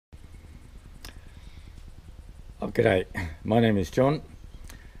G'day, my name is John,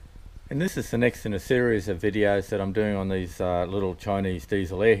 and this is the next in a series of videos that I'm doing on these little Chinese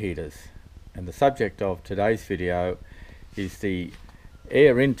diesel air heaters. And the subject of today's video is the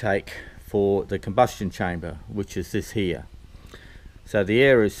air intake for the combustion chamber, which is this here. So the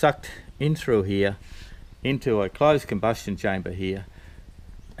air is sucked in through here into a closed combustion chamber here,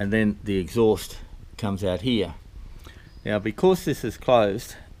 and then the exhaust comes out here. Now, because this is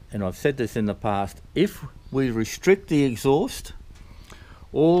closed, and I've said this in the past, if we restrict the exhaust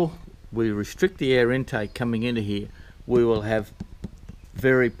or we restrict the air intake coming into here, we will have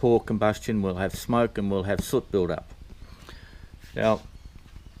very poor combustion, we'll have smoke, and we'll have soot build up. Now,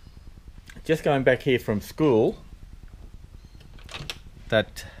 just going back here from school,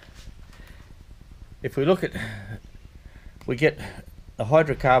 that if we look at, we get a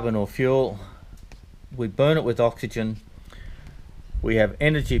hydrocarbon or fuel, we burn it with oxygen, we have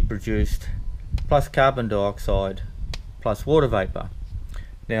energy produced plus carbon dioxide plus water vapor.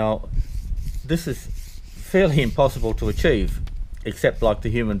 Now, this is fairly impossible to achieve, except like the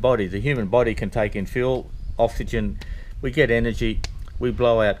human body. The human body can take in fuel, oxygen, we get energy, we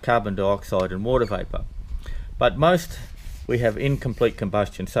blow out carbon dioxide and water vapor. But most we have incomplete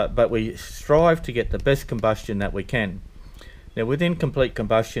combustion, but we strive to get the best combustion that we can. Now, with incomplete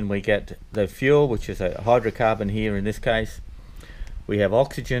combustion, we get the fuel, which is a hydrocarbon here in this case. We have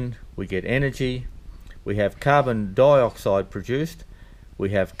oxygen, we get energy, we have carbon dioxide produced,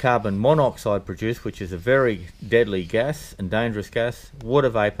 we have carbon monoxide produced, which is a very deadly gas and dangerous gas, water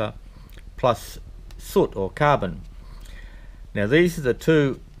vapor, plus soot or carbon. Now, these are the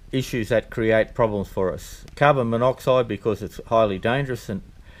two issues that create problems for us. Carbon monoxide because it's highly dangerous,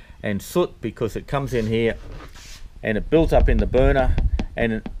 and soot because it comes in here and it builds up in the burner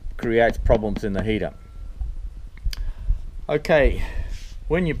and it creates problems in the heater. Okay,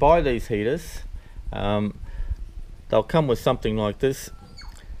 when you buy these heaters, they'll come with something like this.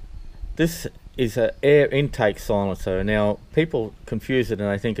 This is an air intake silencer. Now, people confuse it and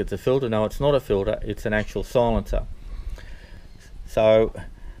they think it's a filter. No, it's not a filter, it's an actual silencer. So,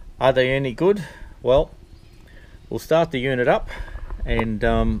 are they any good? Well, we'll start the unit up and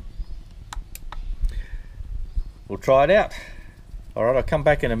we'll try it out. Alright, I'll come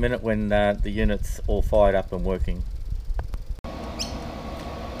back in a minute when the unit's all fired up and working.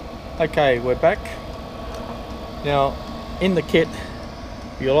 Okay, we're back. Now, in the kit,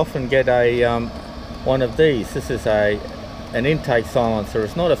 you'll often get a one of these. This is an intake silencer.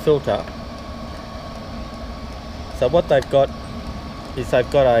 It's not a filter. So what they've got is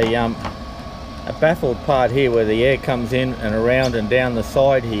they've got a baffled part here where the air comes in and around and down the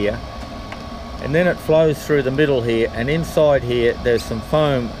side here, and then it flows through the middle here, and inside here there's some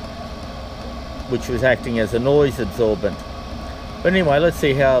foam which was acting as a noise absorbent. But anyway, let's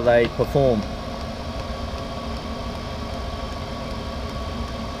see how they perform.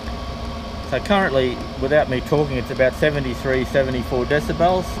 So currently, without me talking, it's about 73, 74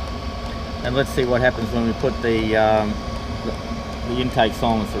 decibels. And let's see what happens when we put the intake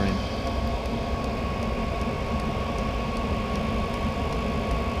silencer in.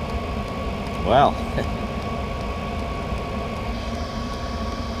 Wow.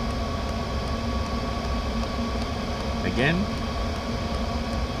 Again.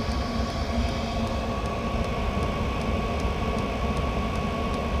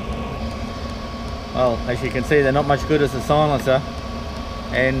 Well, as you can see, they're not much good as a silencer,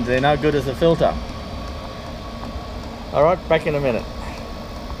 and they're no good as a filter. Alright, back in a minute.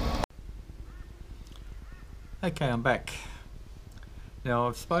 Okay, I'm back. Now,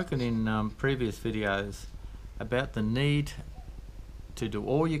 I've spoken in previous videos about the need to do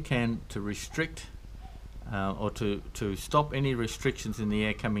all you can to restrict or to stop any restrictions in the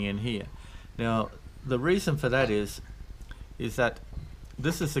air coming in here. Now, the reason for that is that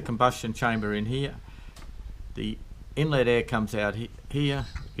this is the combustion chamber in here. The inlet air comes out here,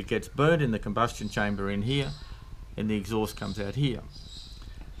 it gets burned in the combustion chamber in here, and the exhaust comes out here.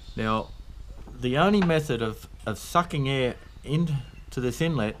 Now, the only method of sucking air into this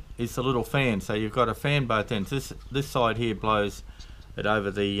inlet is the little fan. So you've got a fan both ends. This side here blows it over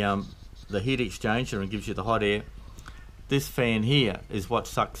the heat exchanger and gives you the hot air. This fan here is what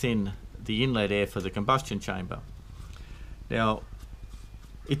sucks in the inlet air for the combustion chamber. Now,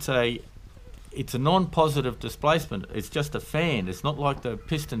 it's a non-positive displacement. It's just a fan. It's not like the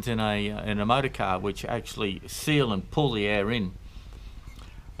pistons in a motor car, which actually seal and pull the air in.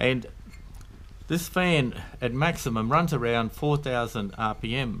 And this fan at maximum runs around 4,000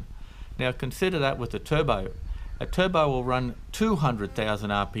 RPM. Now consider that with a turbo. A turbo will run 200,000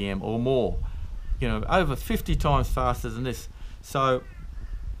 RPM or more, you know, over 50 times faster than this. So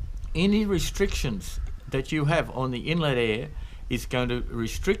any restrictions that you have on the inlet air is going to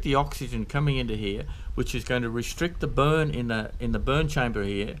restrict the oxygen coming into here, which is going to restrict the burn in the burn chamber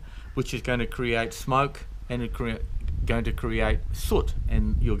here, which is going to create smoke, and going to create soot,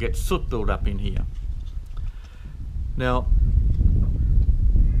 and you'll get soot build up in here. Now,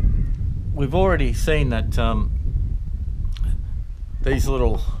 we've already seen that these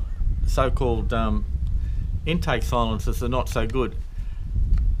little so-called intake silencers are not so good.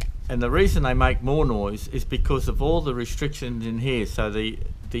 And the reason they make more noise is because of all the restrictions in here. So the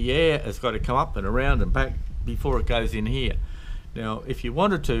air has got to come up and around and back before it goes in here. Now, if you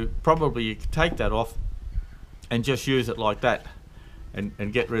wanted to, probably you could take that off and just use it like that,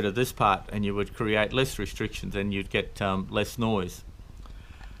 and get rid of this part, and you would create less restrictions and you'd get less noise.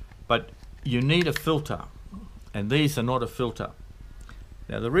 But you need a filter, and these are not a filter.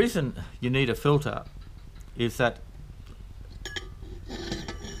 Now, the reason you need a filter is that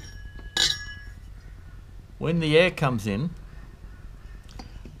when the air comes in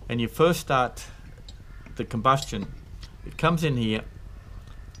and you first start the combustion, it comes in here.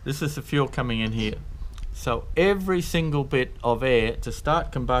 This is the fuel coming in here. So every single bit of air to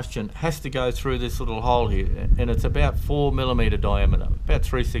start combustion has to go through this little hole here, and it's about 4 millimeter diameter, about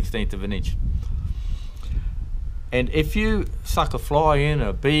 3/16 of an inch. And if you suck a fly in,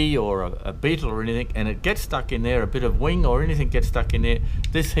 a bee or a beetle or anything, and it gets stuck in there, a bit of wing or anything gets stuck in there,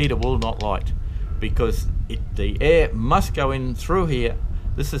 this heater will not light, because the air must go in through here.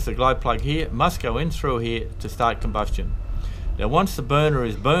 This is the glow plug here, must go in through here to start combustion. Now, once the burner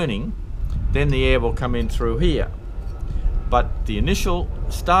is burning, then the air will come in through here. But the initial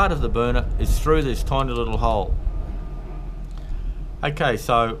start of the burner is through this tiny little hole. Okay,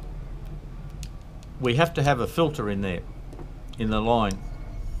 so we have to have a filter in there, in the line.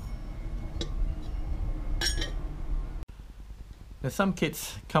 Now, some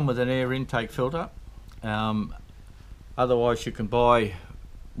kits come with an air intake filter. Otherwise, you can buy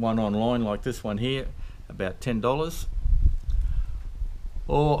one online like this one here, about $10.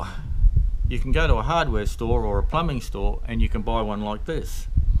 Or you can go to a hardware store or a plumbing store and you can buy one like this.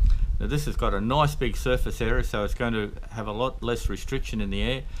 Now, this has got a nice big surface area, so it's going to have a lot less restriction in the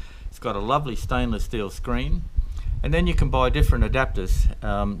air. It's got a lovely stainless steel screen, and then you can buy different adapters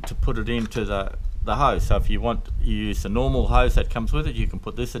to put it into the hose. So if you use the normal hose that comes with it, you can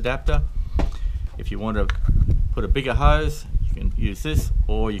put this adapter. If you want to put a bigger hose, you can use this,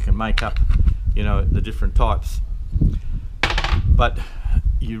 or you can make up, you know, the different types. But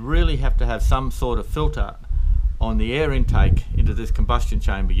you really have to have some sort of filter on the air intake into this combustion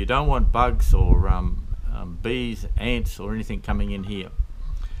chamber. You don't want bugs or bees, ants or anything coming in here.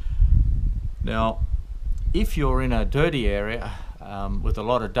 Now, if you're in a dirty area with a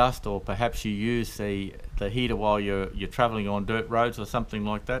lot of dust, or perhaps you use the heater while you're traveling on dirt roads or something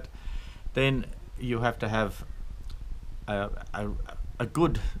like that, then you have to have a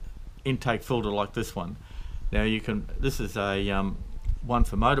good intake filter like this one. Now, this is a one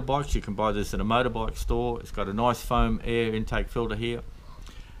for motorbikes. You can buy this in a motorbike store. It's got a nice foam air intake filter here.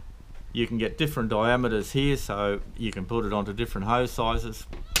 You can get different diameters here, so you can put it onto different hose sizes.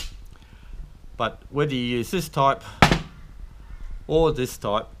 But whether you use this type or this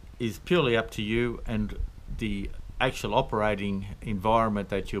type is purely up to you and the actual operating environment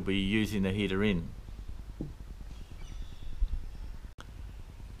that you'll be using the heater in.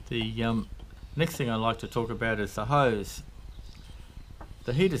 The next thing I'd like to talk about is the hose.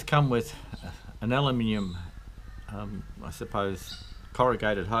 The heaters come with an aluminium, I suppose,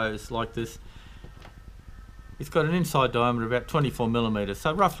 corrugated hose like this. It's got an inside diameter of about 24 millimeters,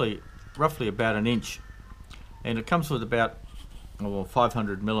 so roughly about an inch, and it comes with about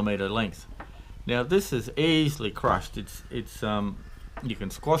 500 millimeter length. Now, this is easily crushed. You can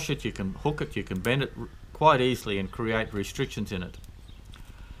squash it, you can hook it, you can bend it quite easily and create restrictions in it.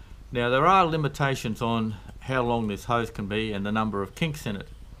 Now, there are limitations on how long this hose can be and the number of kinks in it,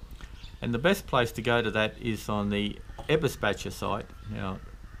 and the best place to go to that is on the Eberspacher site. Now,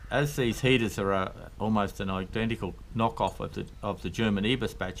 as these heaters are almost an identical knockoff of the German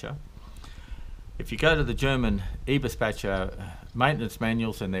Eberspacher, if you go to the German Eberspacher maintenance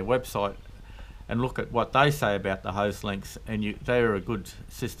manuals and their website and look at what they say about the hose lengths, and they are a good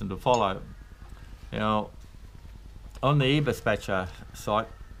system to follow. Now, on the Eberspacher site,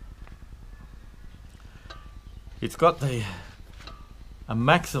 it's got a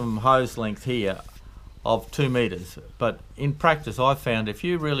maximum hose length here of 2 meters, but in practice I've found if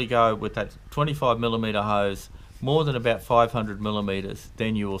you really go with that 25 millimeter hose more than about 500 millimeters,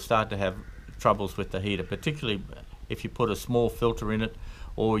 then you will start to have troubles with the heater, particularly if you put a small filter in it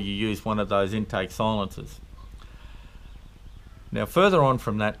or you use one of those intake silencers. Now, further on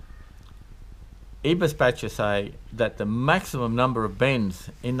from that, e-dispatchers say that the maximum number of bends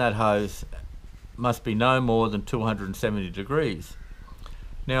in that hose must be no more than 270 degrees.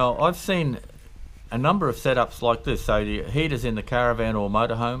 Now, I've seen a number of setups like this. So the heater's in the caravan or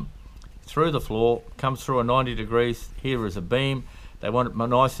motorhome, through the floor, comes through a 90 degrees. Here is a beam. They want it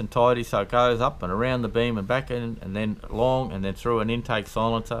nice and tidy, so it goes up and around the beam and back in, and then along, and then through an intake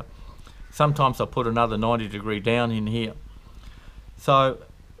silencer. Sometimes I put another 90 degree down in here. So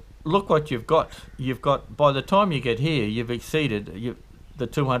look what you've got. You've got, by the time you get here, you've exceeded the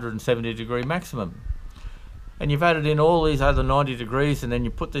 270 degree maximum. And you've added in all these other 90 degrees, and then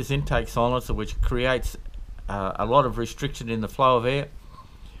you put this intake silencer, which creates a lot of restriction in the flow of air.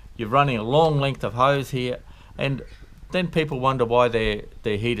 You're running a long length of hose here, and then people wonder why their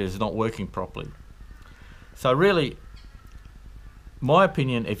heater is not working properly. So really, my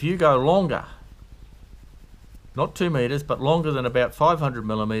opinion, if you go longer, not 2 meters, but longer than about 500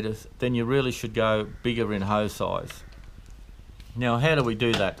 millimeters, then you really should go bigger in hose size. Now, how do we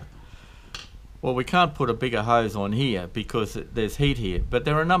do that? Well, we can't put a bigger hose on here because there's heat here, but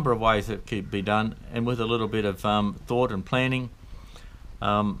there are a number of ways that can be done, and with a little bit of thought and planning,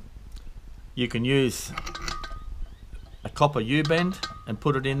 you can use a copper U-bend and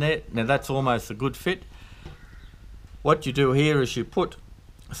put it in there. Now that's almost a good fit. What you do here is you put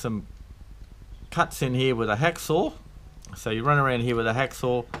some cuts in here with a hacksaw. So you run around here with a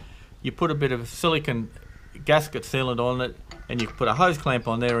hacksaw, you put a bit of silicone gasket sealant on it, and you put a hose clamp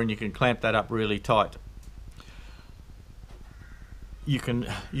on there, and you can clamp that up really tight. You can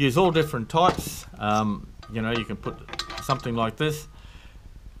use all different types. You know, you can put something like this.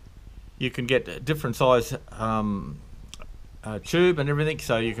 You can get different size tube and everything,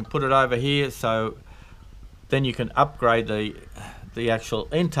 so you can put it over here, so then you can upgrade the actual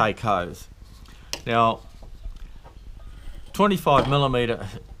intake hose. Now 25 millimeter,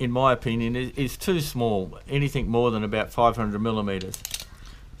 in my opinion, is too small. Anything more than about 500 millimeters.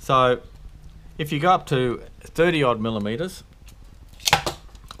 So if you go up to 30 odd millimeters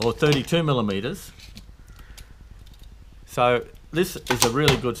or 32 millimeters, so this is a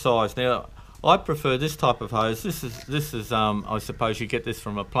really good size. Now I prefer this type of hose. This is I suppose you get this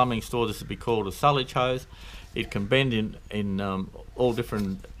from a plumbing store. This would be called a sullage hose. It can bend in all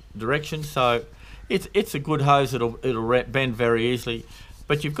different directions. So it's a good hose. It'll bend very easily,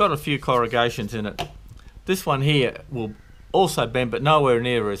 but you've got a few corrugations in it. This one here will also bend, but nowhere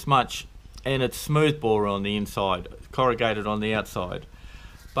near as much, and it's smooth bore on the inside, corrugated on the outside.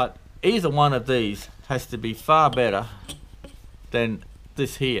 But either one of these has to be far better than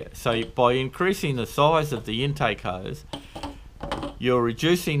this here. So by increasing the size of the intake hose, you're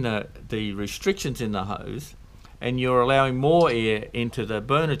reducing the restrictions in the hose, and you're allowing more air into the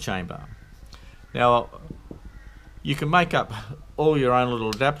burner chamber. Now you can make up all your own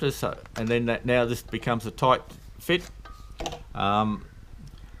little adapters, and then now this becomes a tight fit.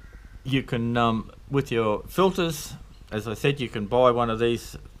 You can with your filters, as I said, you can buy one of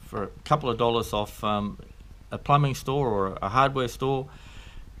these for a couple of dollars off a plumbing store or a hardware store.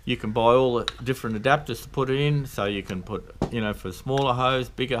 You can buy all the different adapters to put it in, so you can put, you know, for smaller hose,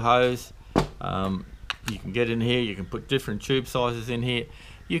 bigger hose. You can get in here, you can put different tube sizes in here.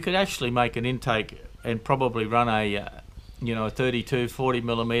 You could actually make an intake and probably run a you know, a 32, 40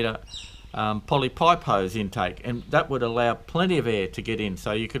 millimeter poly pipe hose intake, and that would allow plenty of air to get in.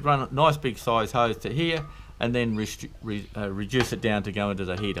 So you could run a nice big size hose to here, and then reduce it down to go into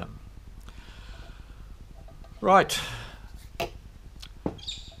the heater. Right.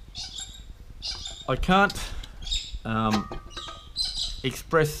 I can't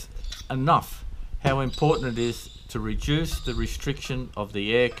express enough how important it is to reduce the restriction of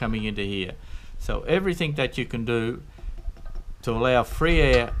the air coming into here. So everything that you can do to allow free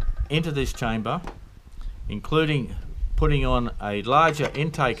air into this chamber, including putting on a larger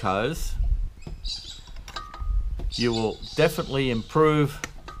intake hose, you will definitely improve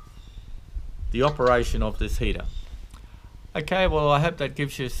the operation of this heater. Okay, well, I hope that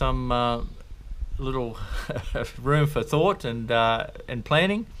gives you some little room for thought and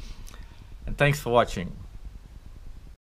planning, and thanks for watching.